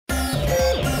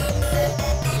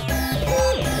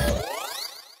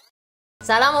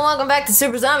Salam and welcome back to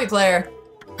Super Zombie Player.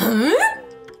 Huh?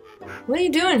 What are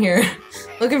you doing here?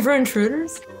 Looking for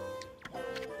intruders?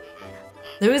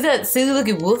 There was that silly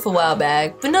looking wolf a while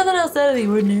back, but nothing else out of the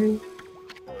ordinary.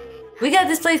 We got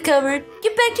this place covered.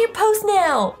 Get back to your post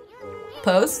now.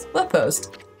 Post? What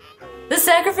post? The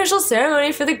sacrificial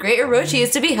ceremony for the great Orochi is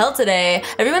to be held today.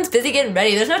 Everyone's busy getting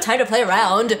ready. There's no time to play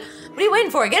around. What are you waiting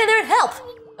for? Get in there and help.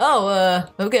 Oh,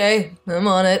 okay. I'm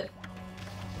on it.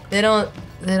 They don't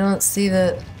see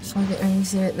the...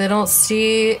 They don't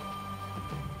see...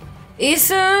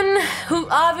 Isun, who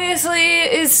obviously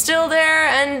is still there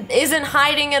and isn't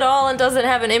hiding at all and doesn't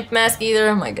have an imp mask either.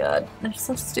 Oh my god. They're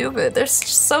so stupid. They're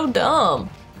just so dumb.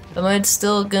 Am I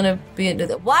still gonna be into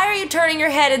that? Why are you turning your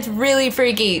head? It's really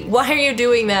freaky. Why are you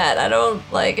doing that? I don't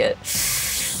like it.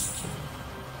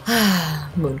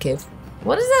 Moon cave.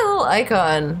 What is that little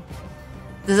icon?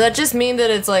 Does that just mean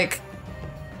that it's like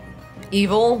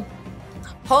evil?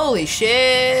 Holy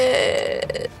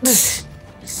shit.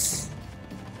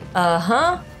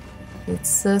 Uh-huh.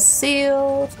 It's a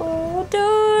seal for a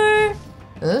door.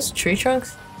 Are those tree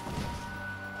trunks?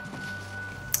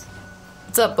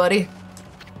 What's up, buddy?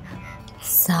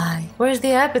 Sigh. Where's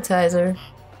the appetizer?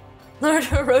 Lord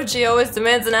Orochi always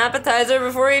demands an appetizer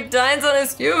before he dines on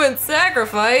his human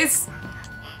sacrifice.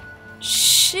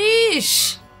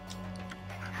 Sheesh.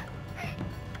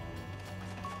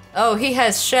 Oh, he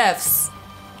has chefs.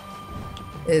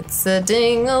 It's a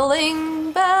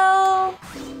ding-a-ling bell.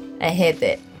 I hit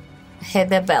it. I hit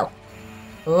that bell.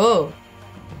 Oh.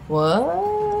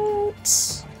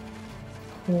 What?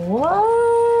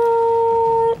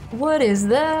 What? What is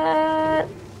that?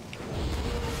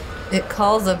 It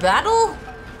calls a battle?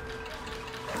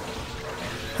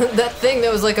 That thing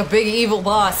that was like a big evil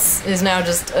boss is now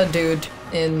just a dude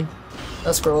in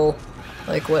a scroll.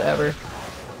 Like, whatever.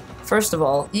 First of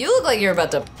all, you look like you're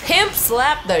about to pimp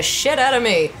slap the shit out of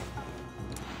me.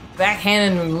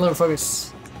 Backhanded motherfuckers.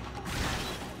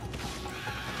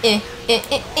 I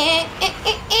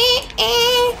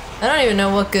don't even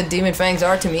know what good demon fangs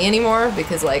are to me anymore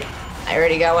because, like, I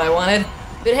already got what I wanted.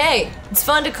 But hey, it's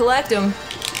fun to collect them.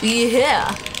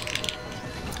 Yeah.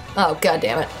 Oh, god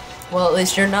damn it. Well, at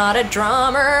least you're not a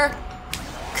drummer.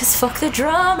 Cause fuck the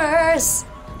drummers.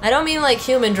 I don't mean like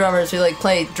human drummers who like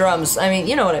play drums. I mean,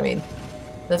 you know what I mean.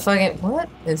 The fucking, what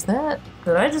is that?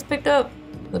 That I just picked up?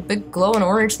 The big glowing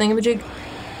orange thingamajig?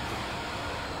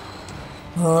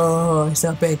 Oh, it's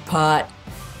a big pot.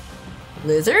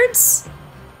 Lizards?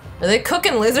 Are they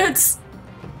cooking lizards?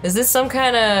 Is this some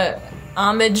kind of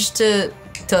homage to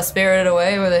Spirited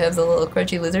Away where they have the little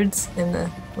crunchy lizards in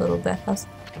the little bathhouse?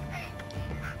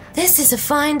 This is a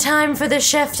fine time for the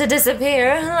chef to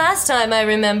disappear. Last time I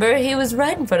remember, he was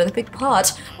right in front of the big pot.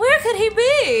 Where could he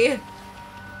be?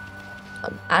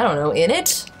 I don't know, in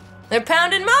it? They're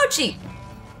pounding mochi!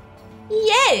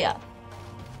 Yeah!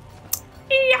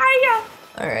 Yeah!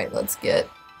 Alright, let's get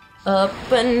up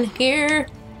in here.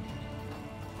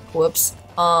 Whoops.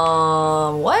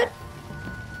 What?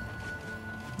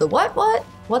 The what? What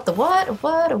the what?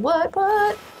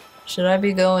 What? Should I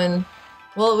be going...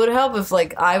 Well, it would help if,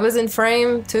 like, I was in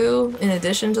frame, too, in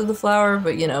addition to the flower,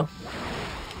 but, you know.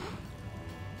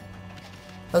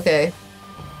 Okay.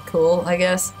 Cool, I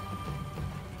guess.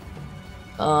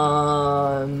 Should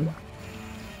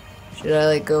I,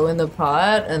 like, go in the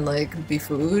pot and, like, be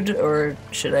food, or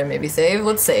should I maybe save?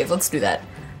 Let's save, let's do that.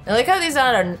 I like how these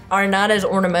are not as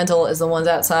ornamental as the ones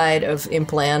outside of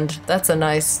Impland. That's a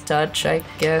nice touch, I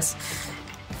guess.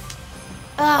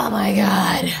 Oh my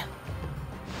god.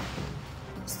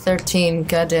 13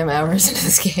 goddamn hours into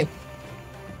this game.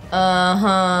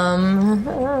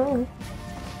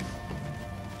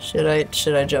 Should I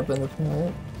jump in the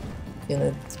pot?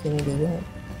 Gonna do that.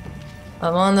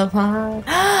 I'm on the pot.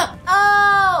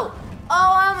 Oh! Oh,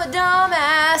 I'm a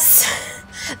dumbass!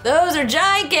 Those are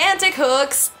gigantic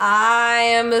hooks! I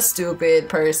am a stupid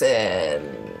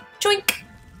person. Choink!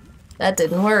 That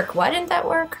didn't work. Why didn't that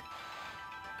work?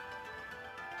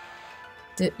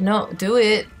 No, do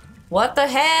it. What the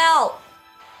hell?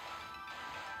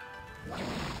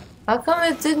 How come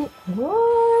it didn't...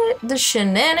 What? The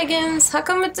shenanigans? How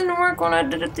come it didn't work when I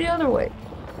did it the other way?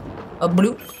 A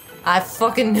bloop. I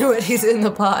fucking knew it. He's in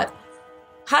the pot.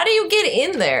 How do you get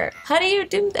in there? How do you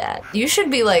do that? You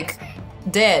should be, like,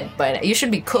 dead by now. You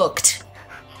should be cooked.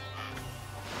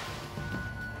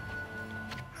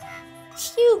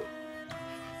 Phew.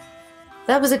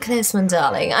 That was a close one,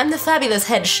 darling. I'm the fabulous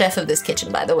head chef of this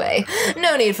kitchen, by the way.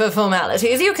 No need for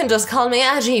formalities. You can just call me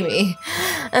Ajimi.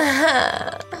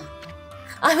 I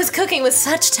was cooking with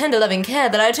such tender, loving care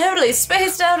that I totally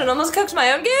spaced out and almost cooked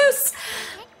my own goose.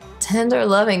 Tender,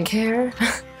 loving care?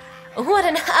 What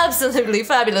an absolutely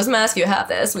fabulous mask you have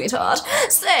there, sweetheart.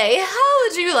 Say, how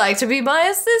would you like to be my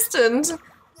assistant?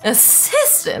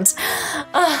 Assistant?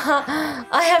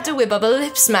 I have to whip up a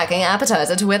lip-smacking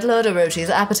appetizer to whet Lord Oroshi's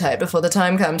appetite before the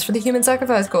time comes for the human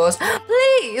sacrifice course.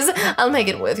 Please, I'll make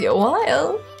it worth your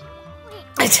while.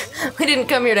 We didn't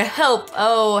come here to help.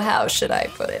 Oh, how should I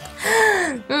put it?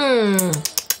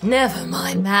 Never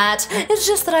mind that. It's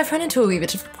just that I've run into a wee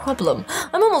bit of a problem.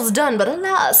 I'm almost done, but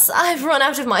alas, I've run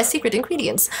out of my secret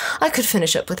ingredients. I could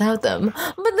finish up without them,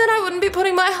 but then I wouldn't be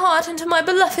putting my heart into my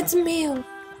beloved's meal.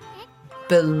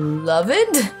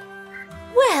 Beloved?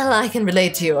 Well, I can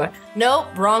relate to your... Nope,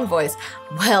 wrong voice.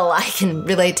 Well, I can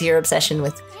relate to your obsession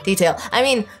with detail. I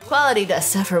mean, quality does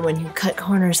suffer when you cut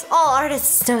corners. All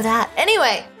artists know that.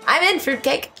 Anyway, I'm in,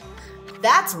 fruitcake.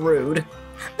 That's rude.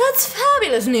 That's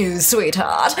fabulous news,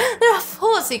 sweetheart. There are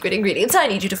 4 secret ingredients I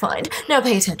need you to find. Now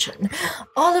pay attention.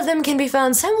 All of them can be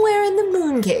found somewhere in the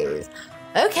moon cave.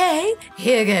 Okay,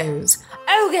 here goes.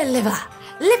 Ogre liver,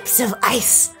 lips of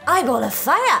ice, eyeball of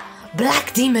fire,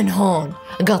 black demon horn.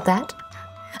 Got that?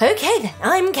 Okay then,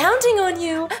 I'm counting on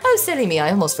you. Oh, silly me,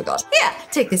 I almost forgot. Here,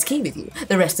 take this key with you.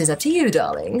 The rest is up to you,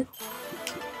 darling.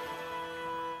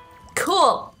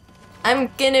 Cool. I'm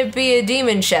gonna be a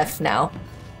demon chef now.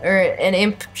 Or an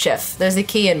imp chef. There's a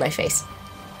key in my face.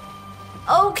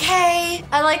 Okay,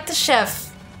 I like the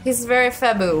chef. He's very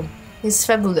fabu. He's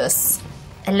fabulous.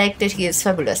 I like that he is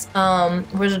fabulous.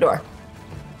 Where's the door?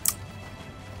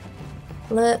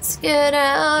 Let's get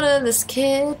out of this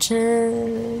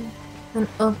kitchen and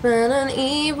open an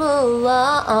evil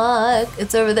lock.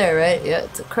 It's over there, right? Yeah,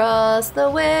 it's across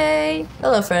the way.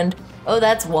 Hello, friend. Oh,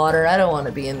 that's water. I don't want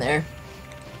to be in there.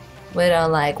 We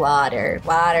don't like water.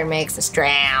 Water makes us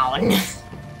drown.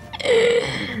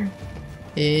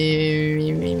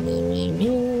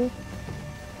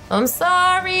 I'm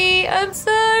sorry. I'm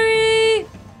sorry.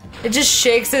 It just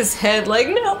shakes his head like,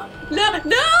 no, no,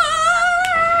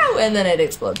 no! And then it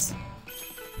explodes.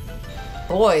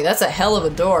 Boy, that's a hell of a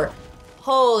door.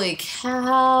 Holy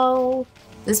cow.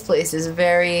 This place is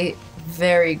very,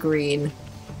 very green.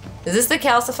 Is this the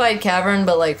calcified cavern,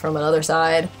 but like from another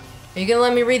side? Are you gonna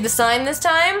let me read the sign this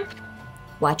time?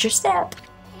 Watch your step.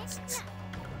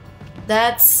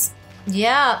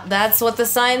 Yeah, that's what the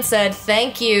sign said.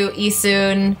 Thank you,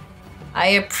 Isun. I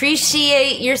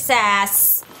appreciate your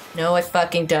sass. No, I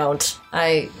fucking don't.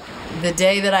 The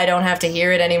day that I don't have to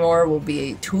hear it anymore will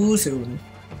be too soon.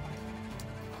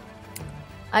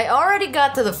 I already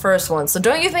got to the first one, so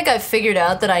don't you think I've figured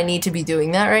out that I need to be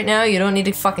doing that right now? You don't need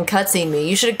to fucking cutscene me.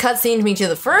 You should have cutscened me to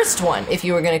the first one if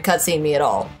you were gonna cutscene me at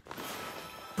all.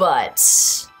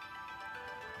 But...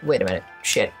 wait a minute.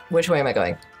 Shit. Which way am I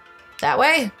going? That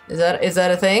way? Is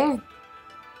that a thing?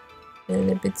 There's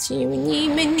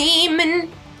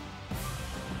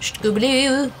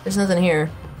nothing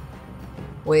here.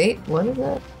 Wait, what is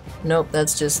that? Nope,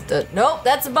 that's just nope,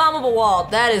 that's a bombable wall.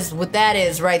 That is what that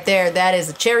is right there. That is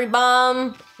a cherry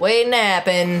bomb waiting to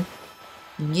happen.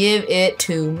 Give it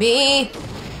to me.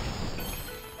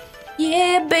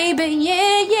 Yeah, baby,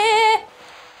 yeah, yeah.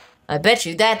 I bet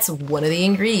you that's one of the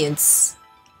ingredients.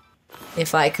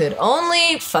 If I could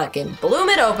only fucking bloom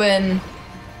it open.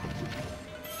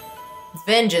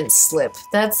 Vengeance slip.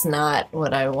 That's not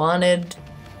what I wanted.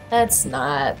 You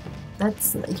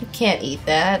can't eat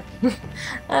that.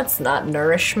 That's not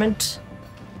nourishment.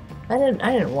 I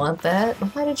didn't want that.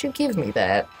 Why did you give me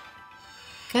that?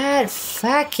 God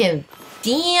fucking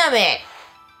damn it.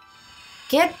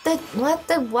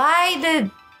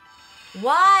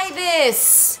 Why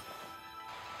this?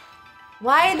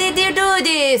 Why did you do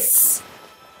this?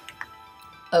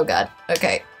 Oh god.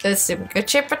 Okay. Let's see. Good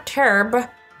chip for turb.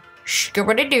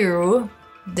 Skibidi-doo.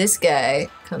 This guy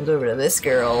comes over to this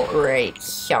girl right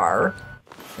here.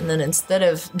 And then instead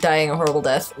of dying a horrible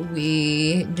death,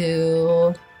 we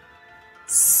do...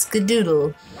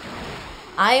 skadoodle.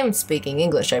 I am speaking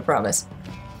English, I promise.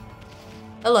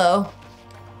 Hello.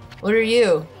 What are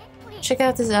you? Check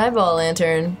out this eyeball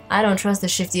lantern. I don't trust the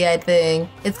shifty-eyed thing.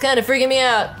 It's kind of freaking me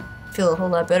out. I feel a whole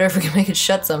lot better if we can make it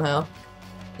shut somehow.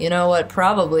 You know what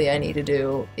probably I need to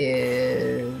do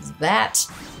is that.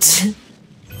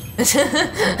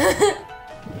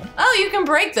 Oh, you can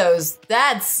break those.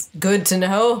 That's good to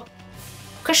know.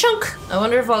 Kashunk. I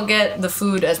wonder if I'll get the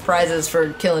food as prizes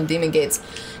for killing demon gates.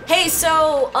 Hey,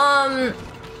 so,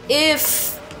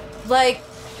 if, like,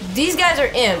 these guys are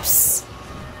imps,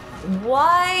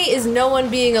 why is no one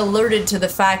being alerted to the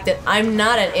fact that I'm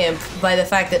not an imp by the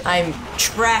fact that I'm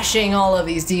trashing all of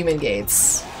these demon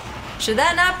gates? Should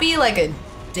that not be like a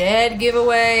dead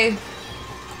giveaway?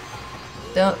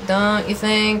 Don't you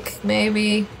think?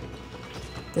 Maybe?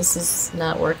 This is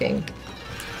not working.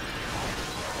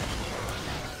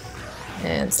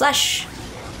 And slash.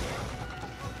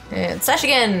 And slash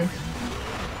again.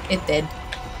 It did.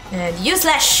 And you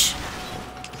slash.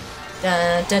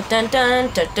 Dun dun dun dun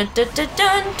dun dun dun dun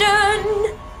dun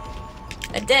dun.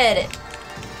 I did it.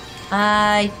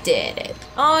 I did it.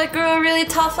 Oh, it grew a really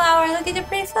tall flower. Look at the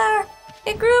pretty flower.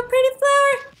 It grew a pretty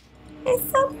flower.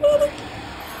 It's so pretty.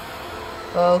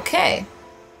 Okay.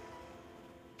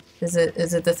 Is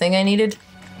it the thing I needed?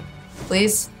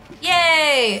 Please?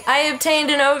 Yay! I obtained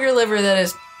an ogre liver that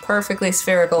is perfectly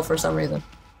spherical for some reason.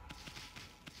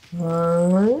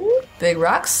 Big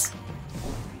rocks.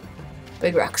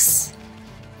 Big rocks.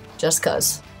 Just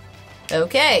cuz.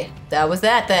 Okay, that was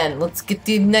that then. Let's get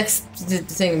the next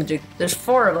thing. There's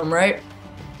 4 of them, right?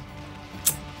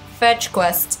 Fetch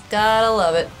quest. Gotta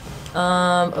love it.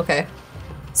 Okay.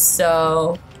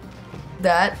 So,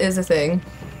 that is a thing.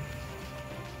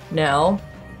 Now,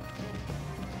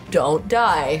 don't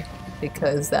die,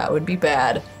 because that would be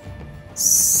bad.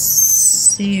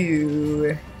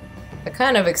 So, I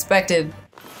kind of expected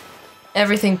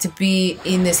everything to be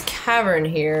in this cavern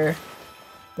here,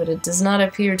 but it does not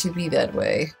appear to be that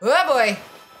way. Oh boy!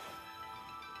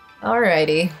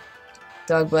 Alrighty.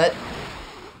 Dog butt.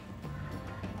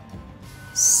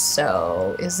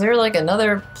 So, is there like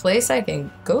another place I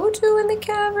can go to in the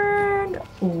cavern?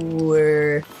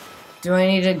 Or do I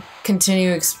need to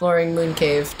continue exploring Moon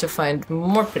Cave to find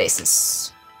more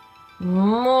places?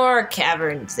 More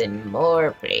caverns and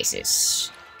more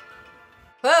places.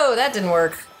 Whoa, that didn't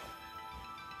work.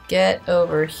 Get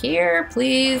over here,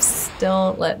 please.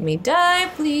 Don't let me die,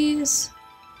 please.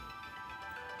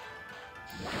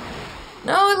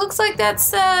 No, it looks like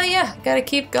that's, yeah, gotta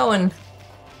keep going.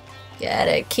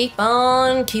 Gotta keep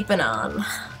on keeping on.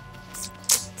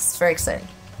 It's very exciting.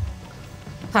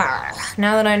 Ah,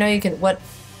 now that I know you can, what?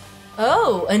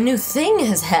 Oh, a new thing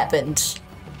has happened.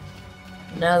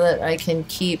 Now that I can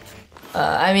keep,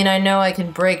 I mean, I know I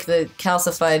can break the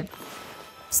calcified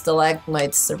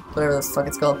stalagmites, or whatever the fuck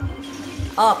it's called.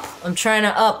 Up. I'm trying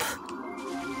to up.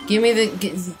 Give me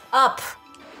the, up.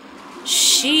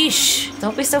 Sheesh.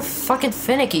 Don't be so fucking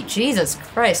finicky. Jesus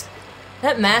Christ.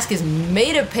 That mask is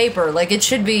made of paper, like it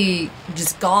should be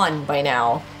just gone by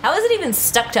now. How is it even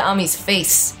stuck to Ami's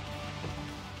face?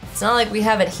 It's not like we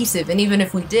have adhesive, and even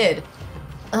if we did.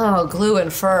 Oh, glue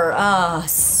and fur. Ah,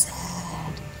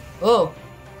 sad. Oh,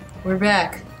 we're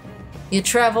back. You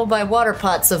travel by water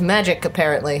pots of magic,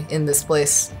 apparently, in this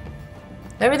place.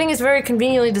 Everything is very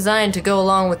conveniently designed to go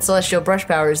along with celestial brush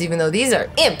powers, even though these are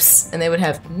imps, and they would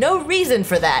have no reason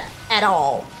for that at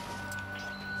all.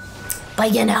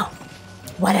 But you know,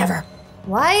 whatever.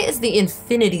 Why is the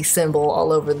infinity symbol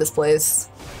all over this place?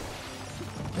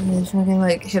 It's fucking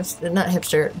like hipster, not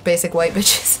hipster, basic white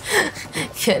bitches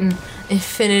getting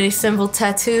infinity symbol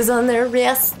tattoos on their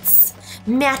wrists,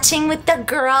 matching with the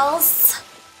girls.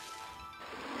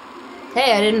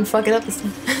 Hey, I didn't fuck it up this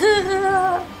time.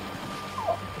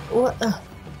 What?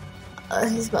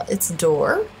 It's a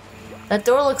door? That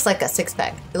door looks like a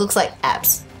 6-pack. It looks like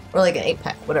abs. Or like an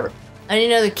 8-pack, whatever. I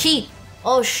need another key.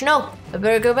 Oh, schno. I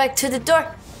better go back to the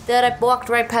door that I walked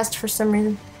right past for some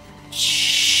reason.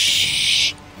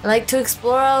 Shh. I like to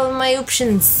explore all of my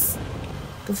options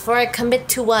before I commit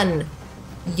to one.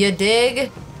 You dig?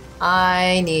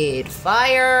 I need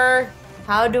fire.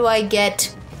 How do I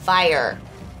get fire?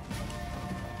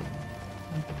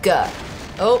 Go.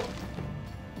 Oh.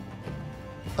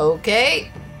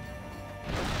 Okay.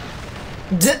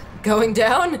 Going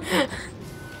down?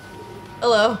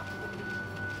 Hello.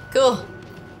 Cool.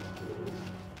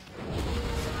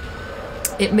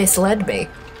 It misled me.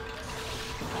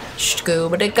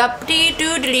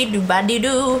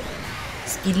 Scooba-da-gup-dee-doo-dee-doo-ba-dee-doo.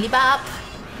 Skiddly-bop.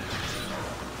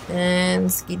 And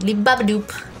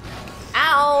skiddly-bop-a-doop.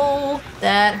 Ow!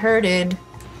 That hurted.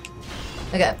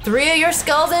 I got 3 of your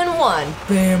skulls in 1.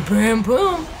 Bam, bam,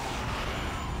 boom.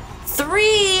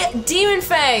 3 demon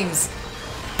fangs.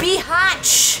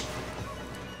 Bihatch.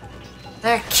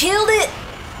 I killed it.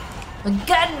 I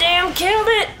goddamn killed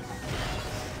it.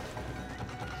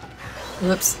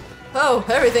 Whoops. Oh,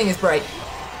 everything is bright.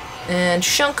 And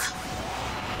shunk.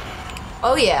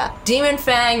 Oh yeah, demon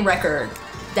fang record.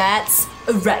 That's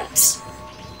right.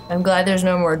 I'm glad there's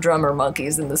no more drummer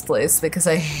monkeys in this place because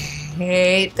I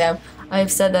hate them.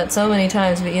 I've said that so many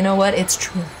times, but you know what? It's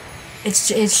true. It's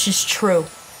just true.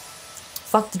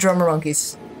 Fuck the drummer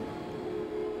monkeys.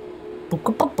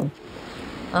 Uh-huh.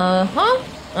 Uh-huh.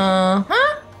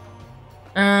 Uh-huh.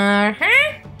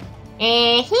 Uh-huh.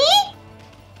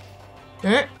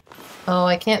 Huh? Oh,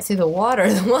 I can't see the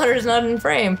water. The water's not in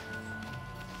frame.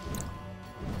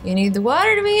 You need the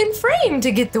water to be in frame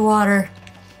to get the water.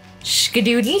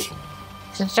 Shkadoodie.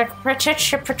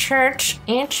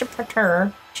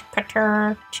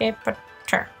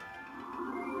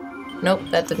 Nope,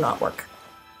 that did not work.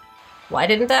 Why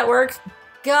didn't that work?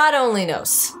 God only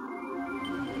knows.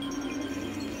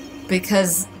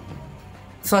 Because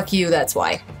fuck you, that's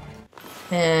why.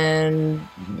 And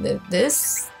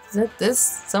this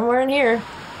somewhere in here.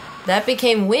 That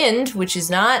became wind, which is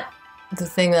not the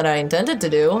thing that I intended to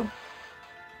do.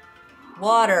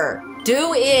 Water,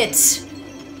 do it!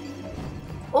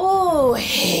 Oh,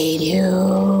 hate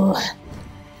you.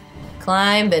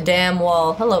 Climb the damn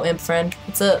wall. Hello, imp friend.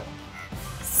 What's up?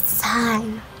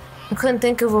 Sigh. I couldn't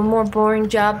think of a more boring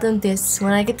job than this.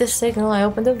 When I get the signal, I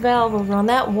open the valve over on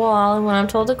that wall, and when I'm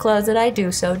told to close it, I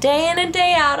do so. Day in and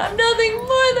day out, I'm nothing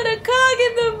more than a cog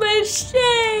in the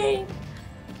machine.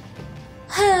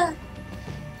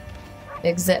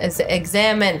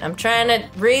 Examine. I'm trying to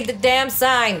read the damn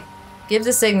sign. Give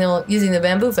the signal using the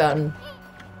bamboo fountain.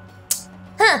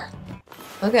 Huh.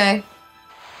 Okay.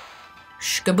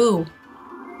 Shkaboo.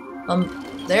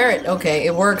 There it, okay,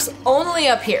 it works only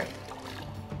up here.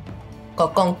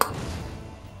 Kokunk.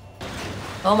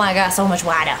 Oh my god, so much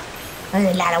water.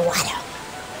 There's a lot of water.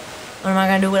 What am I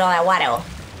gonna do with all that water?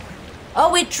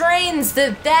 Oh, it drains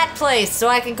that place, so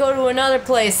I can go to another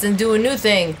place and do a new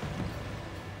thing.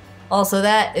 Also,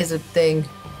 that is a thing.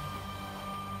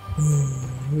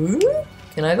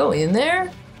 Can I go in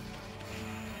there?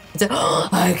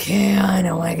 I can't,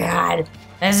 oh my god.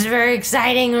 This is very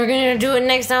exciting. We're gonna do it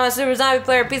next time on Super Zombie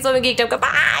Player. Peace, love, and geekdom.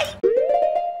 Goodbye!